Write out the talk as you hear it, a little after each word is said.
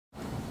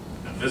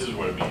this is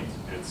what it means.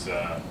 It's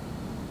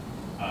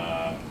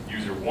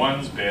user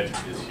 1's bit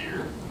is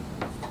here.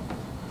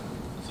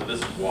 So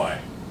this is y.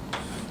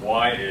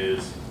 Y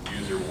is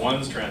user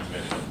 1's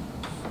transmission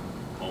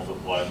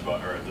multiplied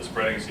by, or the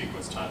spreading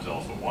sequence times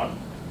alpha 1,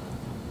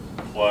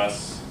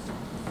 plus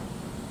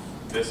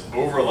this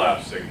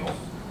overlap signal,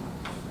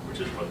 which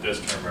is what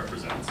this term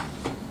represents,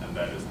 and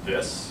that is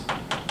this,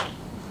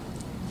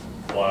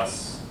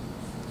 plus,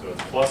 so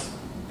it's plus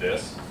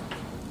this,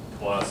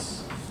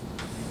 plus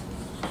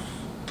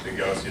the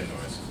Gaussian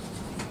noise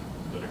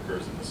that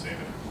occurs in the same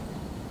interval.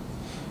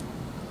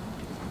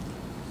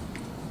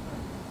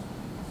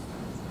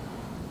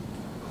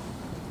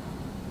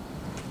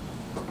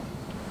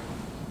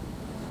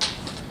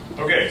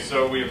 Okay,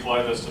 so we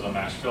apply this to the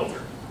match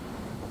filter.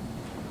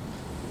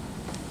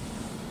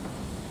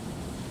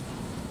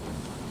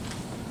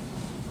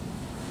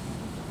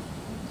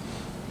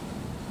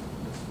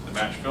 The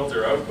match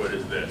filter output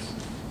is this,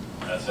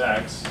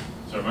 Sx.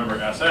 So remember,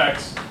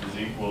 Sx is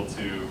equal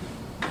to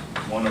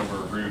 1 over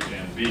root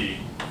NB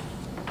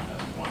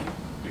as 1,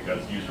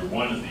 because user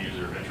 1 is the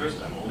user of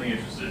interest. I'm only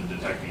interested in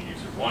detecting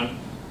user 1,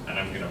 and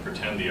I'm going to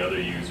pretend the other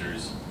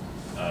users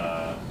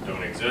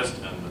don't exist,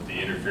 and that the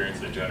interference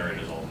they generate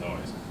is all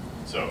noise.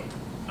 So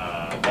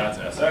that's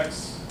Sx.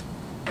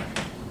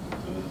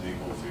 So this is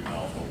equal to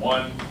alpha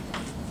 1.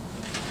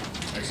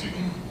 Excuse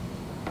me.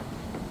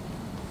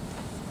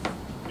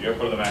 The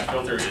output of the match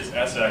filter is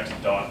Sx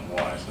dot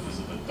y. So this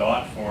is the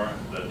dot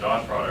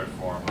product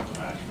form of the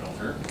match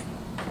filter.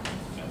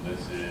 And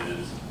this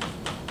is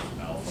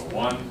alpha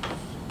 1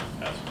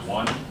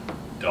 S1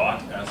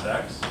 dot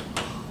Sx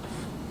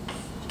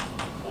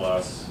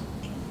plus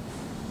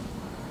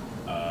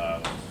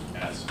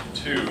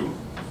S2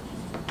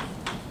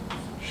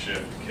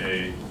 shift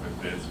k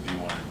with bits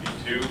B1 and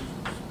B2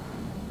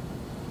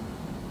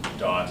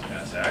 dot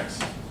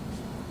Sx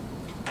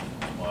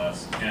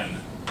plus n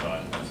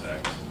dot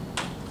Sx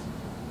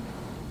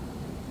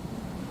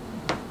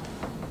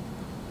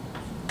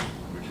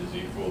which is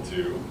equal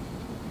to,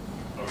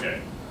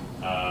 okay,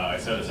 I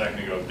said a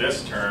second ago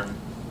this term,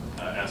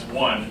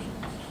 S1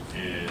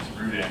 is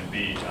root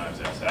NB times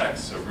Sx,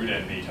 so root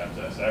NB times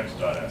Sx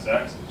dot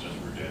Sx is just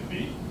root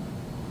NB,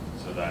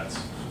 so that's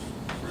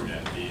root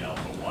NB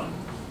alpha 1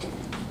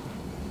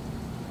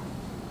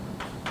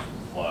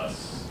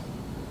 plus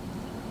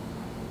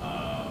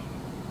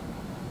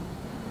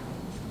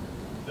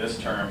this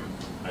term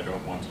I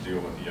don't want to deal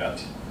with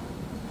yet.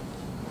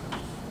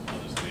 I'll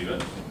just leave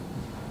it.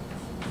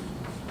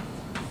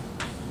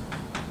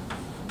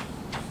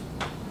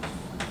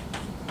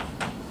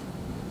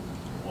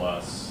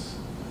 Plus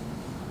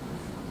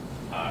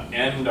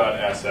n dot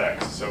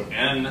Sx. So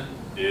n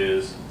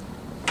is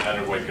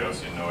added white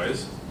Gaussian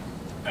noise.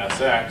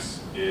 Sx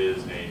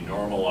is a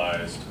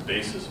normalized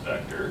basis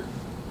vector.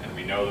 And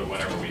we know that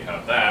whenever we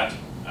have that,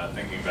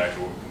 thinking back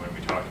to when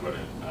we talked about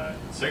it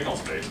in signal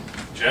space,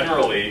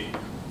 generally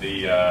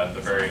the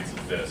variance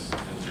is this,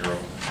 n0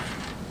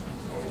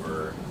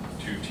 over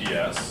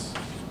 2ts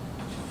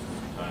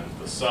times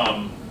the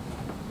sum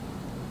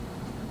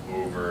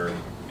over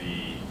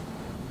the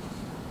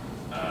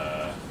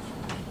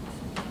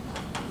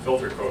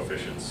filter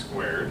coefficient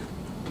squared.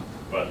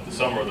 But the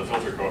sum over the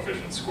filter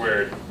coefficient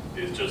squared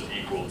is just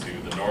equal to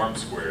the norm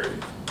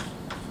squared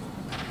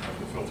of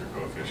the filter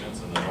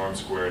coefficients, and the norm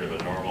squared of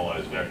a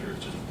normalized vector is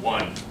just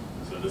 1,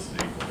 so this is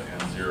equal to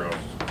n0 over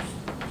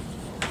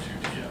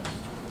 2ts.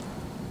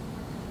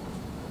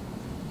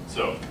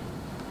 So,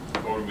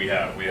 what do we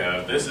have? We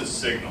have, this is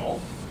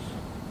signal.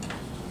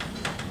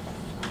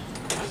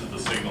 This is the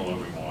signal that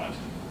we want.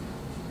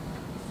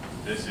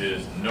 This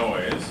is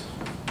noise.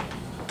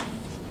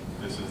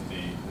 This is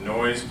the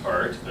noise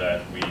part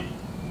that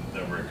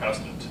we're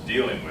accustomed to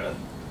dealing with.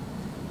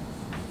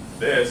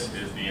 This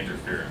is the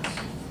interference.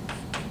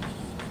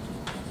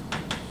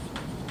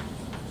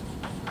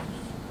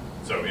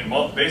 So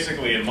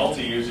basically in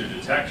multi-user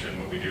detection,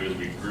 what we do is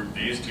we group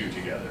these two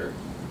together.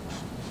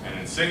 And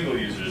in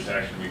single-user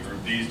detection, we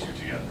group these two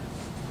together.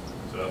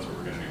 So that's what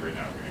we're going to do right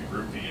now. We're going to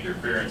group the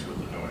interference with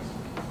the noise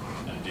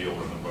and deal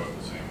with them both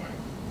the same way.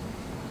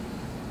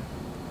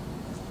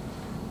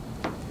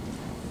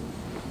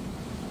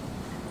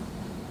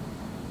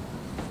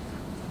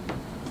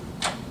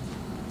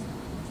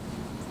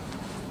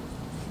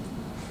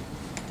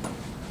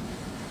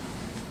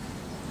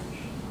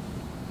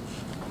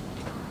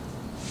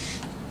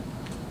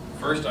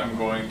 First, I'm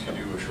going to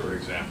do a short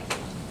example.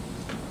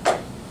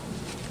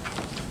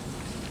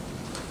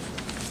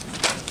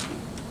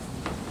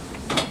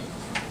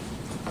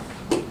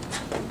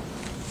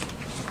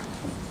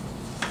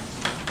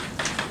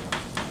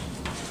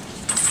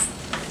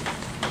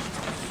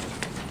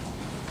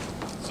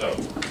 So,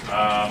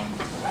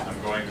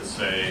 I'm going to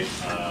say,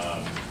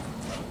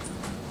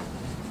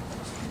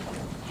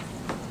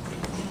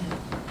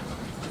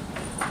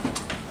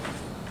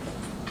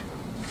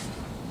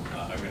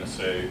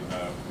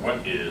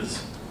 what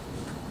is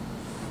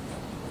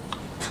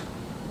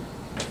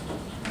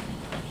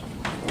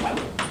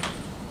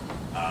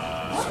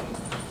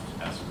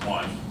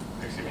S1,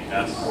 excuse me,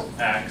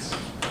 Sx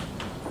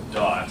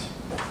dot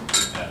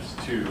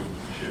S2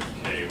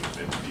 shift K with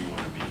bits B1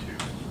 and B2.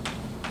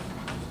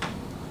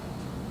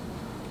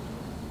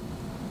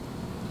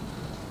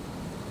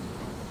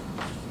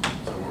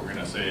 So what we're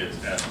going to say is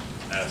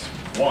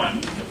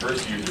S1, the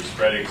first user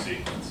spreading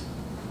sequence,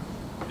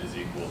 is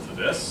equal to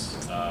this.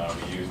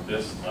 We used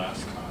this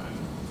last time.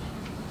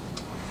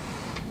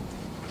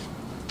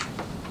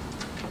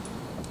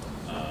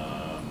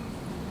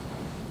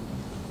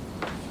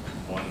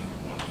 1,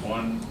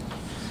 1,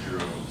 0,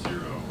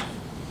 0,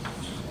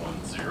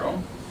 1,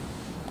 0.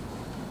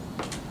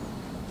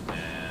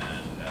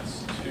 And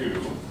S2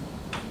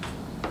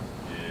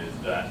 is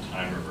that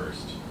time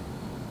reversed.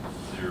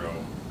 0,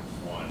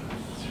 1,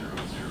 0,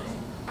 0,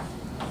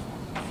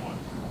 1.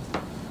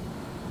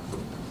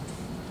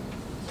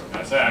 So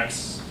Sx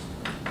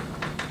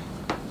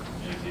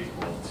is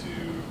equal to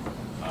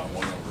 1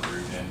 over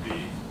root NB.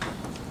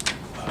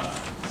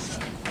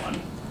 1.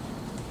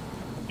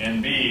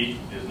 NB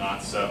is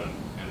not 7.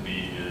 NB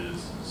is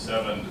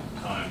 7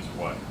 times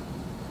what?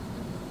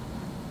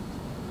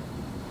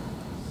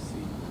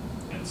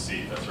 And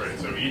C, that's right.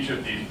 So each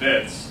of these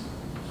bits,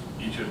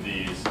 each of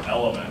these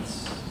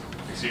elements,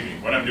 excuse me,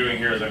 what I'm doing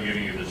here is I'm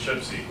giving you the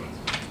chip sequence.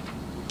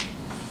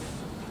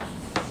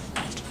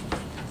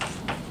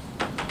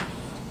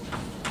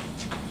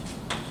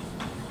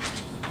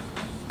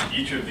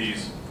 Each of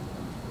these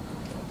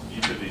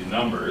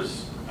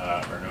numbers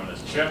are known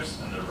as chips,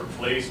 and they're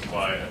replaced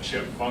by a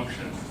chip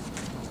function,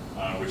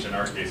 which in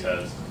our case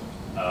has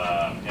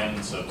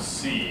n sub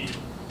c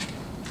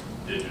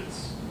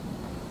digits.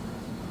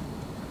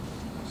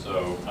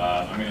 So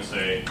I'm going to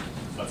say,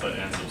 let's let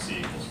n sub c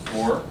equals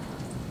 4.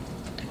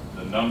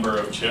 The number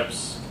of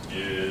chips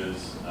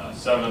is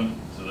 7,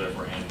 so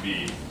therefore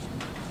NB is 28.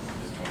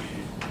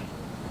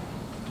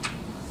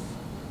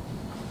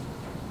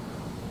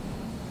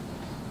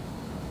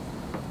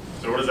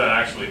 So what does that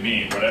actually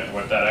mean?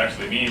 What that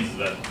actually means is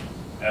that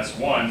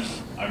S1,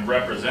 I'm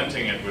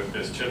representing it with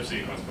this chip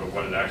sequence, but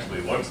what it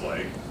actually looks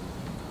like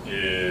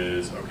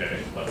is,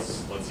 okay,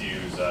 let's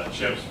use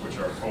chips, which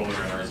are polar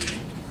NRZ.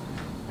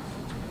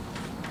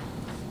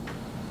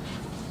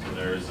 So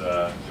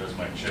there's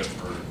my chip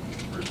for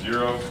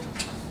 0.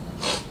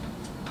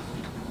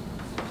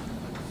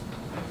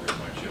 There's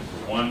my chip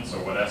for 1. So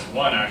what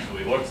S1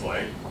 actually looks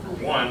like, for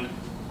 1,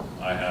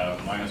 I have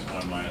 -1,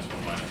 -1, -1,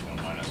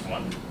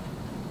 -1.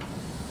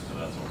 So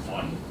that's a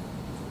 1.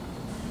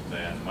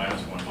 Then -1,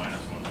 -1,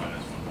 -1,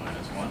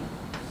 -1.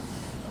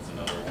 That's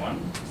another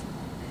 1.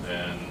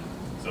 Then,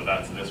 so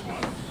that's this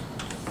one.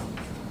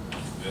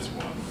 This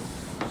one.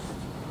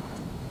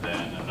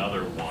 Then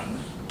another 1.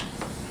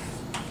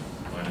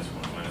 -1,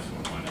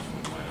 -1,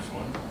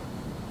 -1.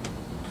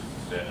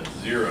 Then a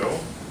 0.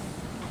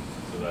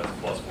 So that's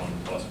 +1,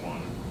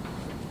 +1,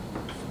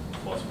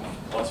 +1,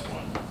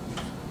 +1.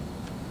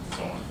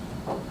 So on.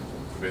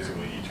 So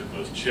basically, each of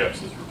those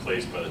chips is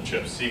replaced by the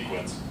chip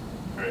sequence.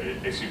 Or,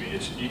 excuse me,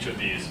 each of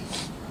these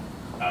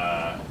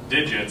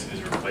digits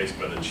is replaced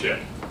by the chip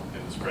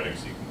in the spreading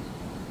sequence.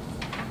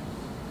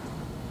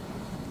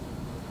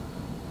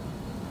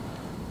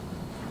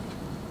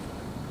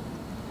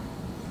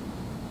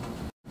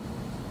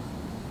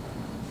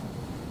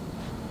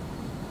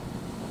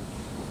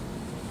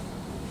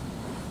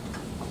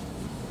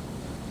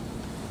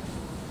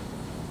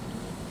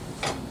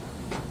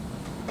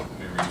 Let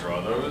me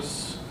redraw those.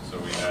 So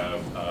we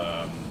have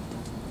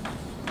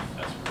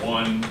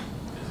S1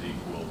 is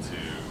equal to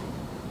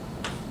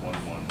 1,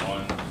 1,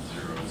 1,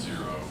 0,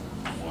 0,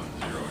 1,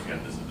 0.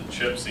 Again, this is the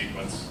chip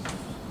sequence.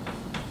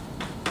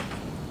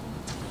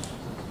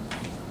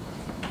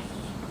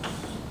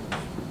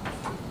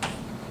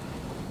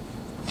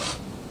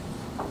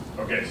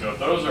 Okay, so if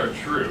those are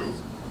true,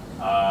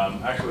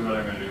 actually what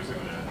I'm going to do is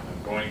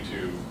I'm going to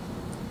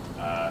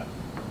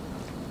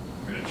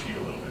cheat a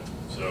little bit.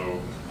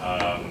 So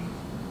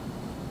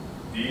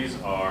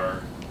these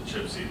are the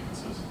chip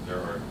sequences. There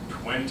are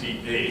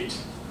 28.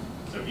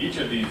 So each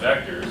of these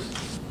vectors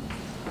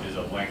is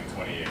of length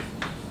 28.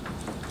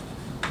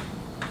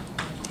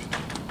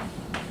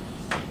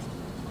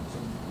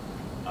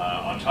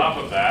 On top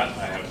of that,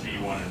 I have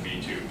B1 and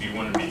B2.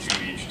 B1 and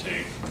B2 each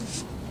take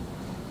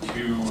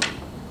 2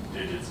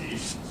 digits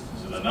each.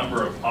 So the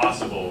number of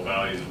possible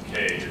values of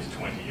k is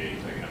 28.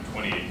 I can have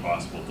 28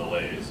 possible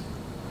delays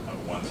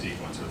of one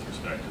sequence with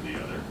respect to the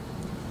other.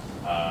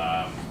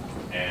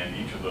 And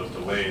each of those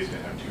delays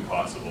can have 2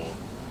 possible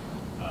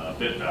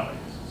bit values.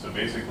 So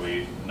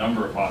basically, the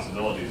number of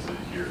possibilities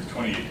here is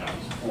 28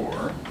 times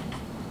 4,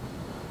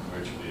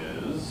 which is